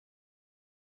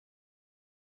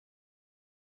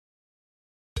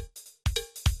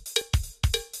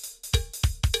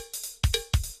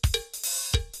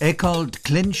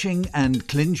Eckold-clinching and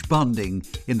clinch bonding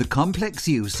in the complex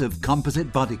use of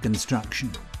composite body construction.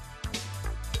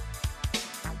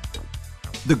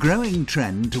 The growing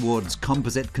trend towards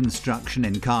composite construction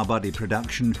in car body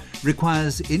production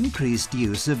requires increased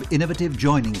use of innovative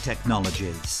joining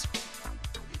technologies.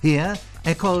 Here,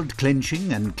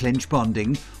 Eckold-clinching and clinch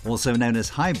bonding, also known as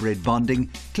hybrid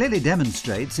bonding, clearly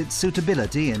demonstrates its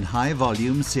suitability in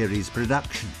high-volume series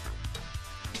production.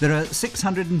 There are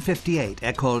 658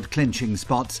 Eckold-clinching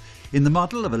spots in the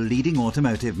model of a leading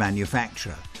automotive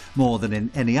manufacturer, more than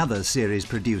in any other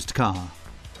series-produced car.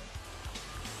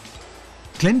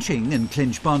 Clinching and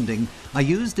clinch bonding are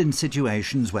used in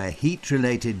situations where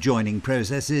heat-related joining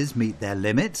processes meet their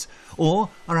limits or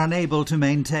are unable to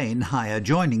maintain higher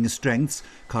joining strengths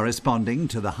corresponding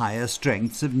to the higher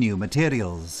strengths of new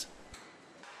materials.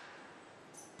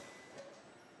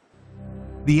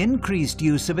 The increased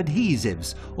use of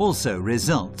adhesives also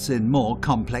results in more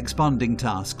complex bonding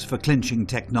tasks for clinching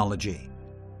technology.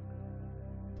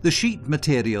 The sheet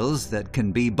materials that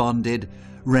can be bonded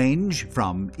range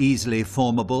from easily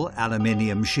formable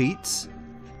aluminium sheets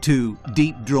to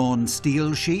deep-drawn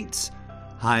steel sheets,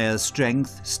 higher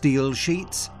strength steel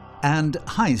sheets and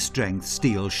high-strength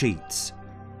steel sheets.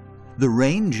 The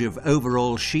range of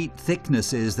overall sheet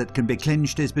thicknesses that can be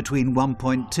clinched is between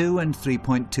 1.2 and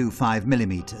 3.25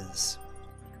 millimeters.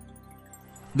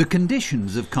 The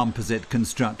conditions of composite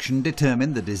construction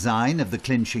determine the design of the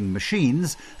clinching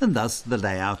machines and thus the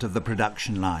layout of the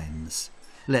production lines.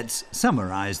 Let's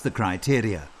summarize the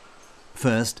criteria.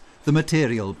 First, the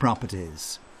material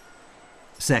properties.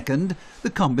 Second, the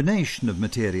combination of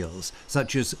materials,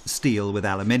 such as steel with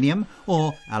aluminium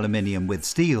or aluminium with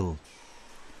steel.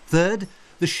 Third,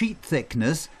 the sheet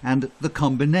thickness and the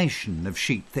combination of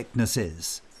sheet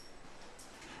thicknesses.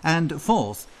 And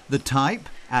fourth, the type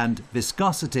and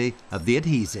viscosity of the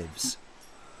adhesives.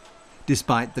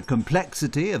 Despite the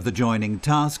complexity of the joining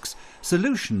tasks,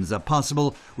 solutions are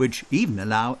possible which even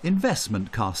allow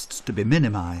investment costs to be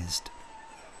minimized.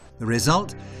 The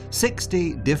result,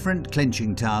 60 different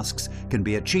clinching tasks can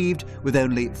be achieved with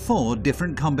only 4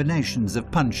 different combinations of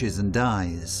punches and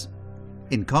dies.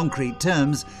 In concrete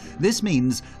terms, this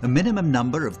means a minimum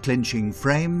number of clinching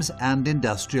frames and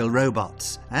industrial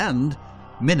robots, and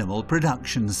minimal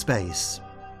production space.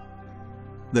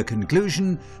 The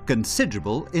conclusion,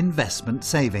 considerable investment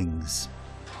savings.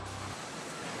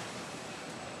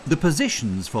 The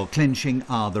positions for clinching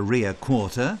are the rear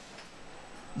quarter,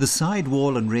 the side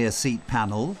wall and rear seat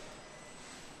panel,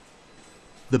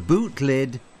 the boot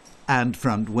lid and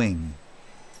front wing.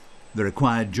 The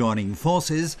required joining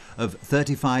forces of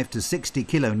 35 to 60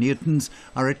 kilonewtons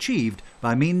are achieved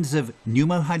by means of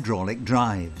pneumohydraulic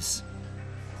drives.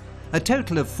 A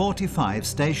total of 45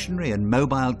 stationary and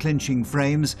mobile clinching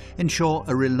frames ensure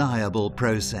a reliable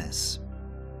process.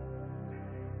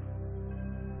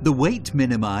 The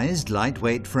weight-minimized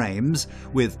lightweight frames,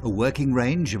 with a working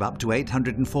range of up to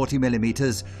 840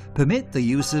 millimeters, permit the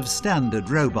use of standard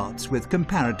robots with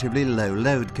comparatively low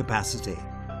load capacity.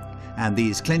 And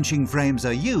these clinching frames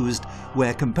are used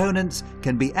where components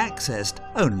can be accessed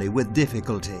only with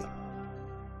difficulty.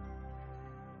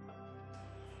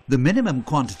 The minimum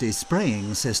quantity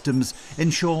spraying systems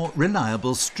ensure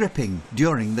reliable stripping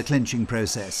during the clinching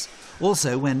process,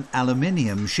 also when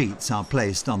aluminium sheets are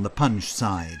placed on the punch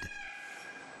side.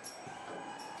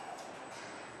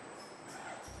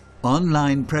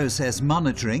 Online process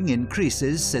monitoring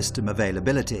increases system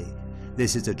availability.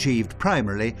 This is achieved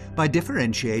primarily by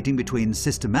differentiating between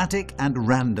systematic and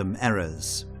random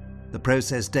errors. The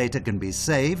process data can be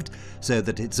saved so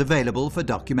that it's available for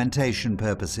documentation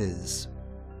purposes.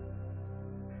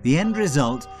 The end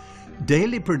result,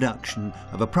 daily production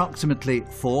of approximately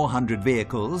 400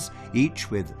 vehicles, each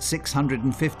with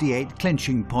 658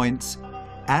 clinching points,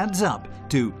 adds up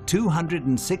to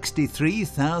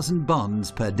 263,000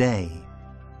 bonds per day.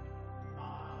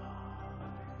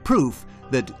 Proof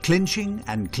that clinching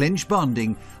and clinch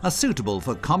bonding are suitable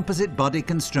for composite body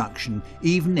construction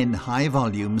even in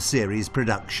high-volume series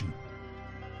production.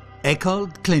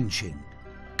 Eckold-clinching,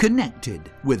 connected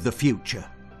with the future.